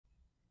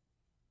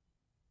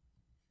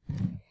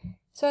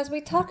So as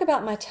we talk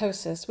about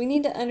mitosis, we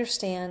need to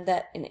understand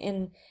that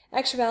in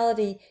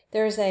actuality,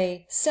 there's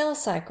a cell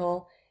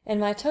cycle,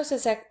 and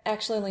mitosis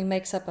actually only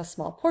makes up a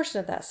small portion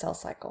of that cell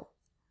cycle.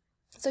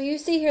 So you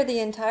see here the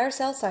entire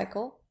cell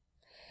cycle,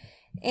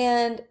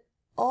 and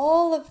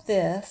all of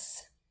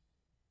this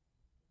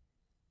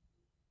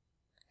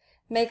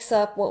makes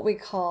up what we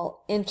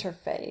call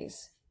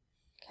interphase.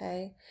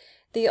 Okay?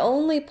 The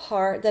only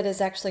part that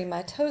is actually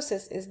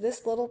mitosis is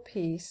this little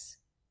piece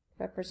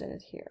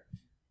represented here.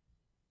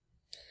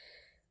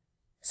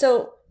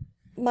 So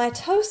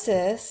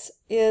mitosis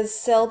is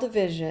cell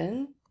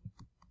division,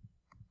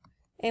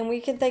 and we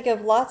can think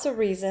of lots of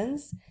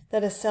reasons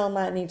that a cell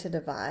might need to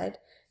divide.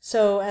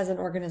 So as an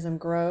organism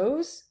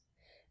grows,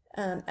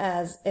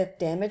 as if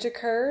damage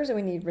occurs and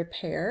we need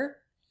repair,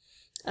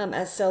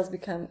 as cells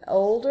become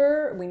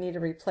older, we need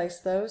to replace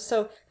those.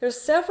 So there's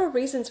several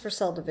reasons for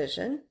cell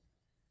division.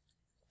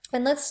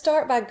 And let's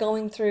start by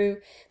going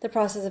through the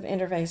process of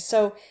interphase.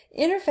 So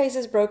interphase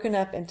is broken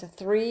up into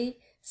three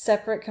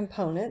separate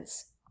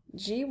components: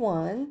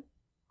 G1,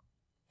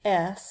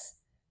 S,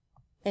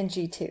 and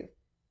G2.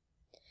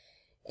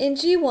 In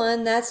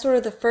G1, that's sort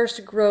of the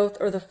first growth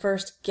or the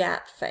first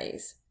gap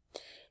phase.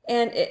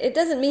 And it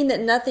doesn't mean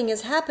that nothing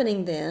is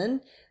happening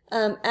then.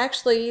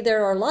 Actually,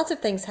 there are lots of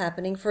things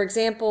happening. For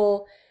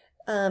example,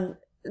 the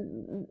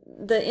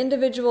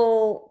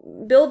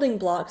individual building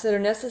blocks that are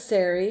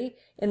necessary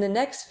in the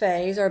next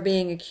phase are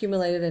being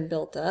accumulated and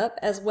built up,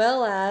 as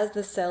well as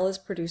the cell is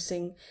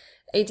producing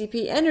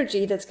ATP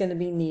energy that's going to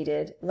be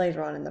needed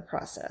later on in the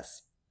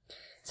process.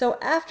 So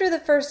after the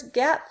first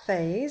gap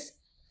phase,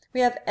 we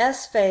have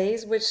S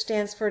phase, which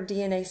stands for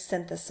DNA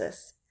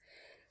synthesis.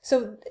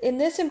 So in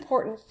this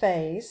important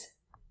phase,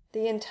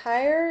 the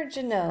entire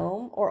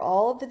genome, or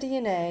all of the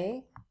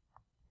DNA,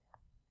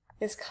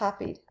 is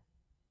copied,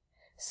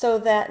 so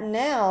that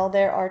now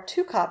there are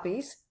 2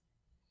 copies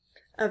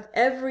of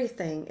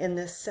everything in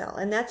this cell.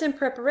 And that's in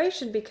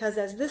preparation because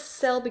as this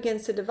cell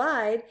begins to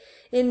divide,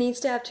 it needs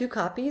to have 2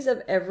 copies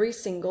of every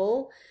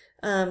single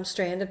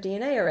strand of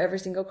DNA or every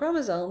single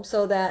chromosome,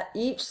 so that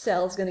each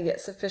cell is going to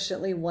get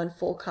sufficiently 1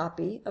 full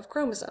copy of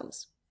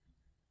chromosomes.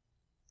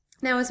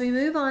 Now as we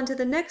move on to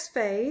the next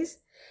phase,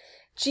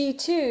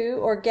 G2,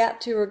 or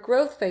gap 2 or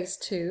growth phase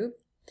 2,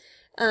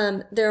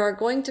 there are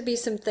going to be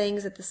some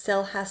things that the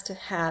cell has to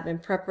have in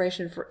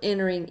preparation for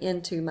entering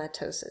into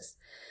mitosis.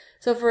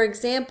 So for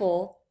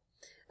example,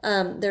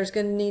 there's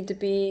going to need to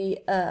be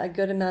a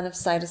good amount of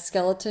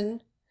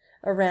cytoskeleton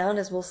around,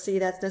 as we'll see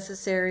that's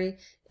necessary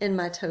in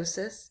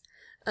mitosis.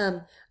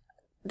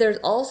 There's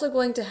also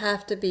going to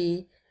have to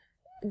be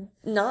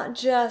not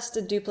just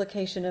a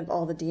duplication of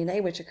all the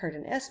DNA, which occurred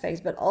in S phase,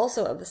 but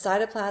also of the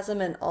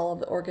cytoplasm and all of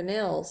the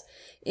organelles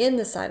in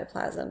the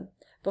cytoplasm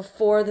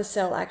before the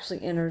cell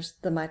actually enters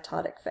the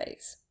mitotic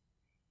phase.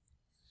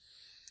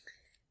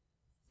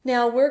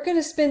 Now we're going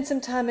to spend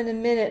some time in a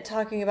minute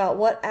talking about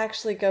what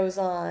actually goes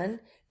on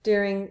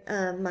during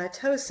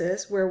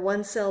mitosis, where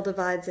one cell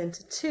divides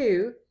into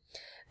 2.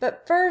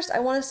 But first, I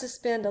want us to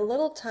spend a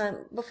little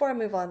time, before I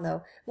move on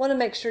though, I want to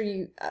make sure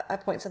I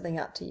point something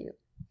out to you.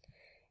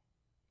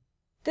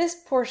 This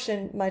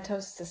portion,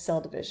 mitosis, is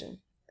cell division.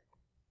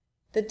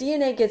 The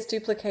DNA gets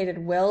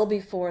duplicated well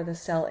before the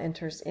cell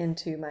enters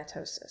into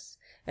mitosis.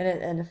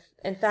 And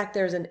in fact,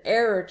 there's an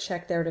error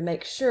check there to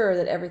make sure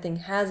that everything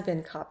has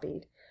been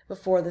copied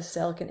before the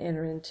cell can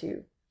enter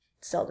into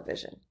cell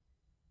division.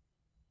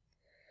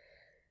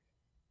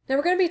 Now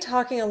we're going to be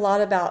talking a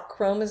lot about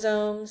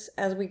chromosomes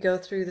as we go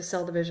through the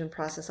cell division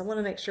process. I want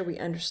to make sure we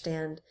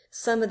understand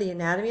some of the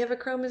anatomy of a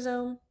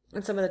chromosome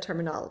and some of the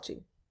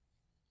terminology.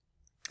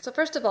 So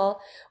first of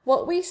all,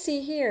 what we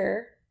see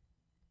here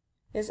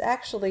is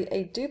actually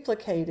a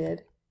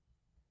duplicated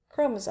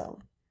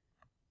chromosome.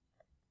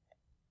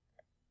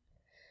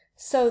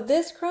 So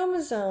this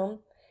chromosome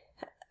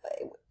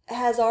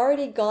has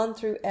already gone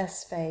through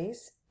S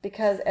phase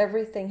because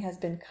everything has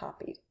been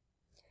copied.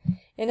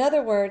 In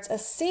other words, a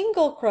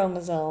single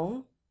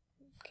chromosome,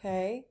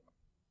 okay,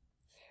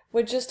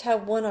 would just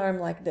have one arm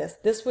like this.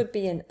 This would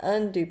be an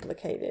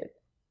unduplicated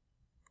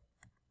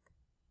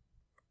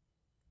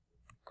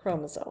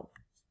chromosome.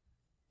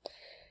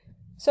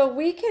 So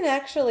we can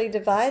actually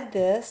divide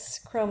this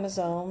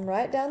chromosome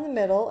right down the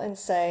middle and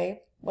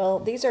say, well,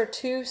 these are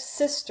 2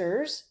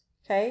 sisters,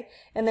 okay,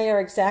 and they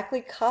are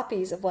exactly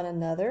copies of one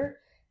another.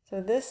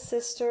 So this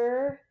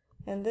sister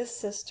and this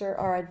sister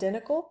are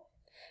identical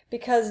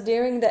because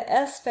during the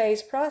S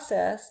phase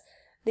process,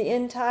 the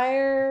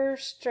entire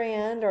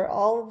strand or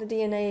all of the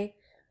DNA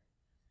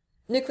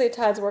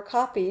nucleotides were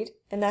copied,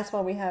 and that's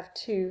why we have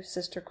 2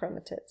 sister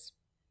chromatids.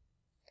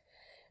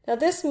 Now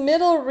this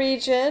middle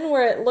region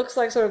where it looks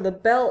like sort of the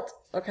belt,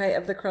 okay,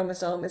 of the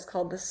chromosome is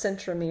called the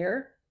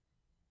centromere.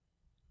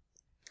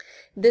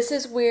 This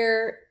is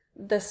where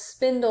the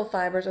spindle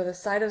fibers, or the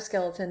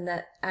cytoskeleton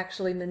that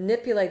actually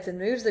manipulates and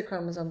moves the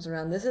chromosomes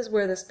around, this is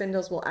where the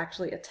spindles will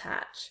actually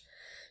attach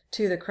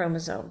to the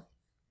chromosome.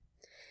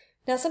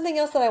 Now something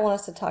else that I want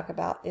us to talk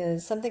about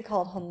is something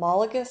called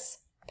homologous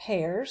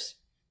pairs.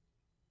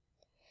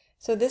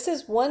 So this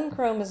is one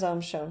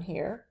chromosome shown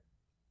here,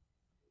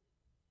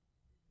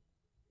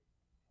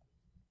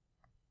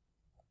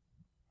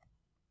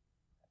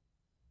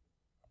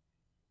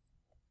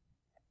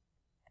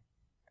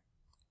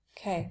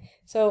 Okay,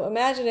 so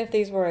imagine if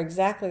these were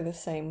exactly the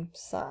same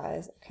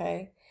size,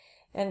 okay?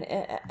 And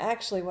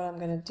actually what I'm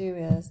going to do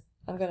is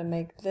I'm going to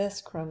make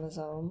this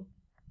chromosome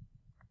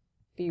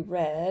be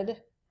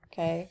red,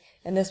 okay,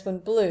 and this one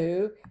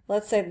blue.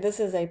 Let's say this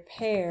is a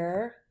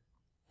pair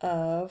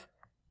of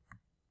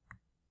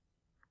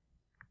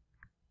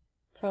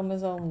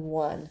chromosome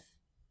 1.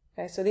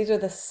 Okay, so these are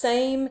the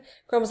same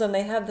chromosome.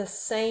 They have the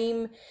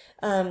same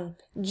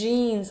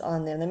genes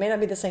on them. They may not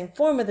be the same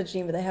form of the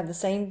gene, but they have the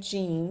same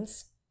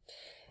genes.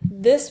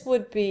 This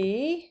would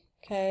be,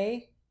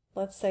 okay,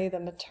 let's say the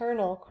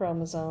maternal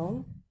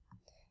chromosome,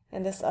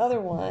 and this other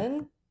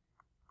one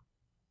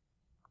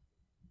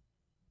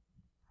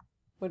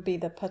would be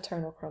the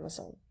paternal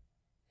chromosome.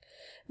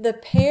 The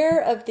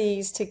pair of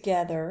these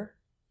together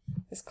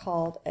is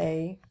called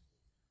a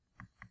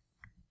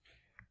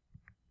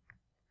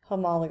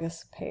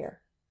homologous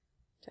pair,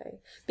 okay,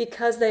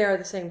 because they are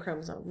the same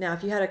chromosome. Now,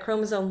 if you had a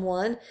chromosome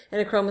 1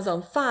 and a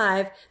chromosome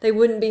 5, they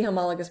wouldn't be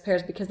homologous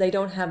pairs because they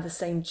don't have the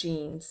same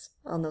genes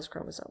on those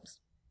chromosomes.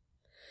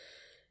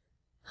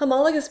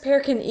 Homologous pair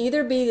can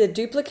either be the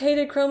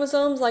duplicated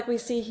chromosomes like we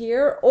see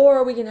here,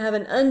 or we can have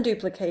an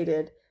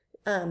unduplicated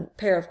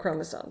pair of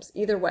chromosomes,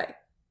 either way.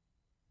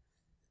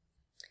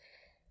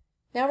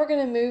 Now we're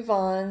going to move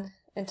on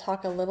and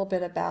talk a little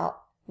bit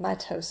about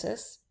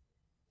mitosis.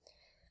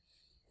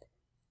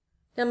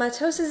 Now,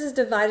 mitosis is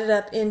divided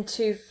up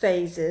into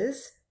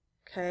phases,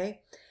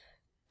 okay?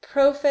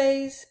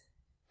 Prophase,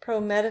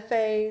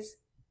 prometaphase,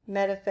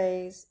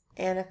 metaphase,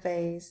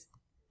 anaphase,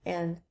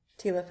 and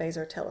telophase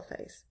or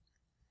telophase.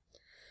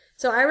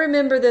 So I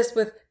remember this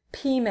with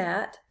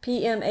PMAT,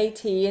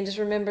 P-M-A-T, and just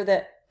remember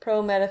that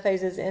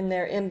prometaphase is in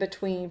there in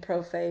between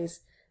prophase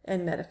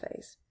and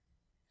metaphase.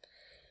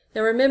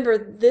 Now remember,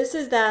 this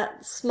is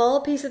that small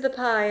piece of the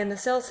pie in the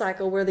cell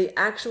cycle where the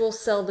actual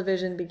cell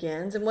division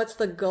begins. And what's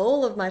the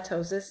goal of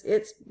mitosis?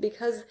 It's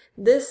because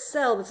this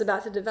cell that's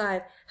about to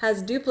divide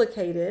has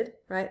duplicated,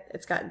 right?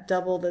 It's got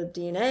double the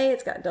DNA,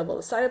 it's got double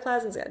the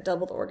cytoplasm, it's got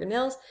double the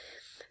organelles.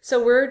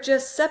 So we're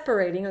just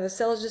separating, or the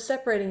cell is just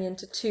separating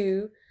into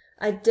two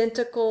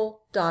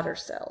identical daughter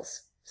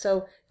cells.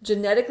 So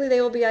genetically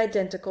they will be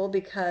identical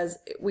because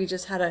we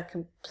just had a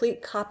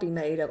complete copy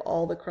made of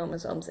all the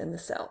chromosomes in the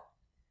cell.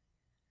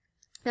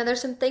 Now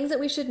there's some things that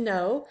we should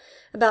know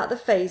about the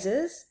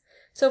phases.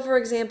 So for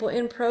example,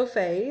 in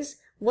prophase,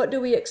 what do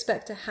we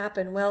expect to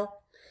happen?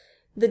 Well,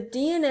 the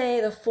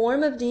DNA, the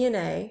form of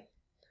DNA,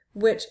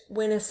 which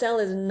when a cell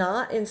is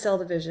not in cell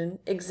division,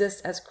 exists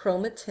as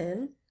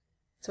chromatin.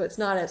 So it's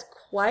not as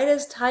quite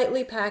as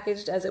tightly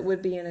packaged as it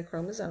would be in a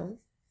chromosome.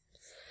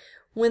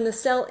 When the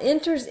cell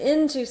enters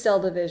into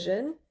cell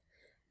division,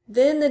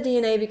 then the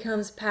DNA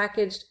becomes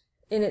packaged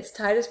in its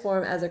tightest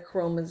form as a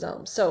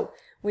chromosome. So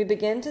we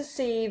begin to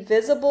see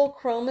visible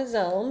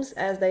chromosomes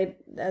as the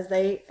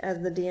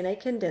DNA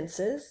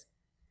condenses.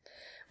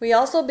 We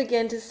also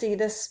begin to see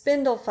the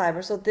spindle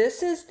fiber. So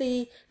this is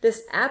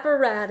this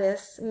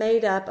apparatus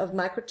made up of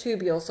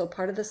microtubules, so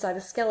part of the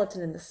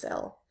cytoskeleton in the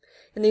cell.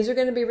 And these are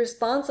going to be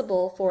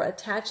responsible for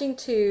attaching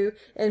to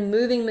and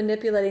moving,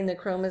 manipulating the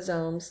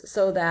chromosomes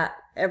so that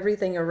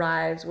everything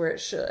arrives where it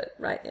should,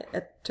 right,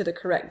 to the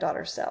correct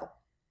daughter cell.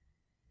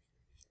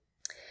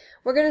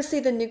 We're going to see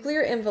the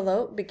nuclear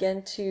envelope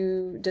begin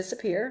to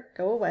disappear,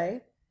 go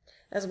away,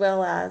 as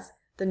well as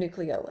the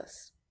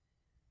nucleolus.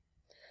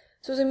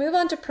 So as we move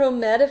on to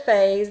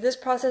prometaphase, this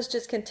process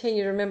just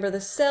continues. Remember,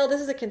 the cell,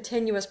 this is a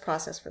continuous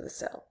process for the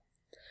cell.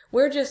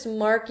 We're just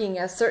marking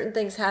as certain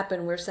things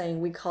happen, we're saying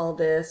we call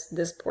this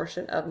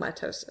portion of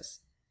mitosis.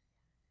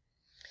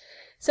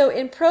 So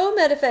in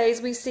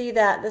prometaphase, we see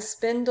that the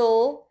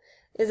spindle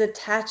is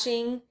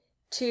attaching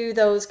to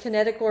those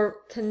kinetochore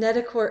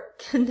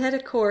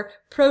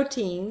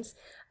proteins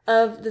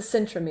of the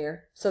centromere.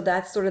 So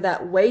that's sort of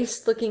that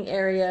waist-looking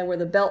area where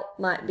the belt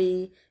might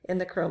be in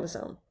the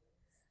chromosome.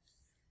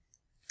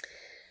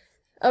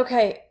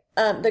 Okay,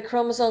 the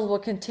chromosomes will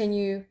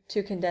continue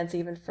to condense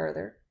even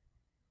further.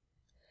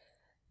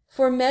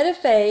 For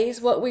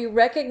metaphase, what we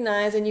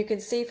recognize, and you can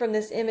see from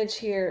this image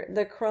here,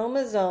 the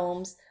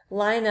chromosomes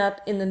line up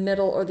in the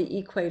middle or the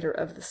equator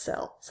of the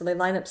cell. So they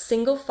line up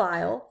single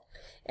file.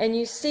 And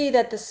you see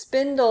that the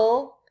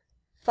spindle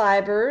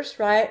fibers,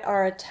 right,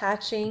 are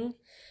attaching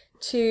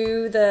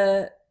to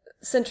the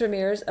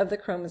centromeres of the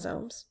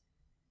chromosomes.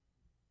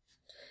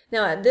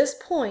 Now at this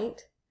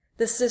point,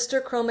 the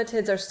sister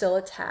chromatids are still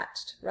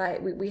attached,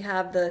 right? We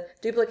have the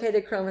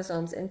duplicated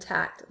chromosomes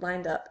intact,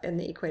 lined up in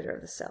the equator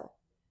of the cell.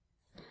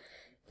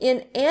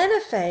 In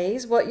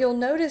anaphase, what you'll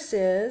notice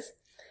is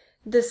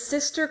the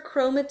sister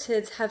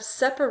chromatids have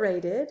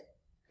separated,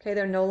 okay,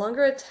 they're no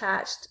longer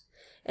attached,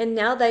 and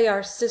now they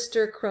are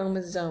sister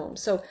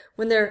chromosomes. So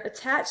when they're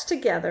attached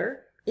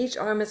together, each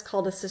arm is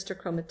called a sister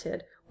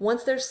chromatid.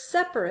 Once they're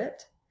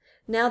separate,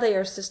 now they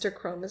are sister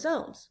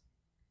chromosomes.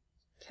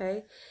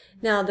 Okay?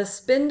 Now the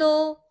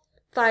spindle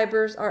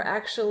fibers are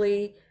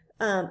actually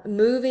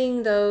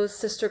moving those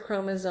sister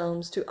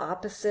chromosomes to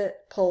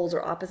opposite poles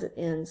or opposite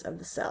ends of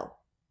the cell.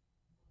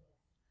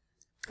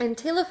 In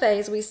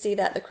telophase, we see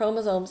that the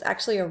chromosomes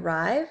actually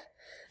arrive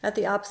at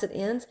the opposite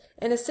ends,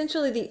 and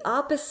essentially the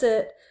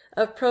opposite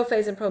of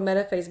prophase and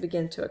prometaphase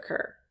begin to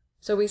occur.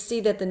 So we see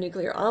that the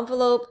nuclear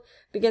envelope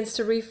begins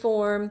to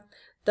reform,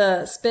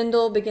 the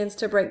spindle begins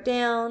to break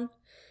down,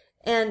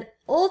 and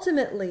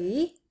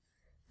ultimately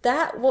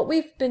what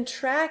we've been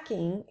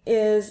tracking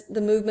is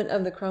the movement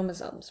of the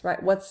chromosomes,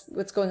 right?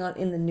 What's going on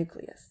in the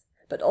nucleus.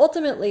 But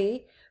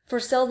ultimately, for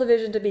cell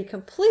division to be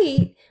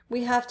complete,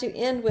 we have to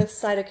end with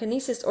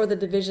cytokinesis, or the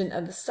division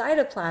of the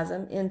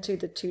cytoplasm into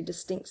the two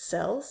distinct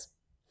cells.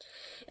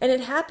 And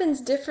it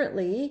happens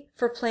differently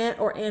for plant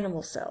or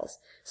animal cells.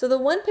 So the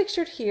one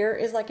pictured here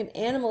is like an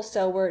animal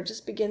cell where it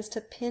just begins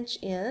to pinch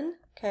in,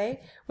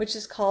 okay, which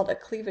is called a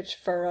cleavage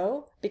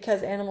furrow,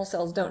 because animal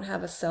cells don't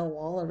have a cell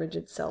wall, a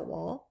rigid cell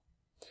wall.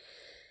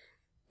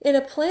 In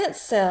a plant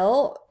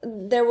cell,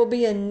 there will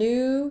be a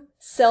new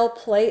cell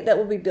plate that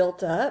will be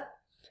built up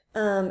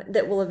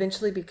that will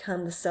eventually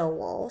become the cell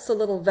wall. So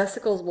little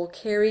vesicles will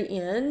carry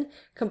in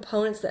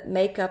components that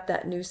make up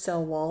that new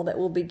cell wall that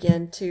will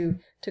begin to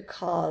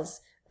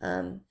cause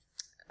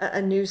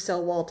a new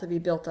cell wall to be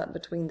built up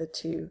between the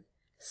two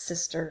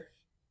sister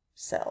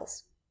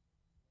cells.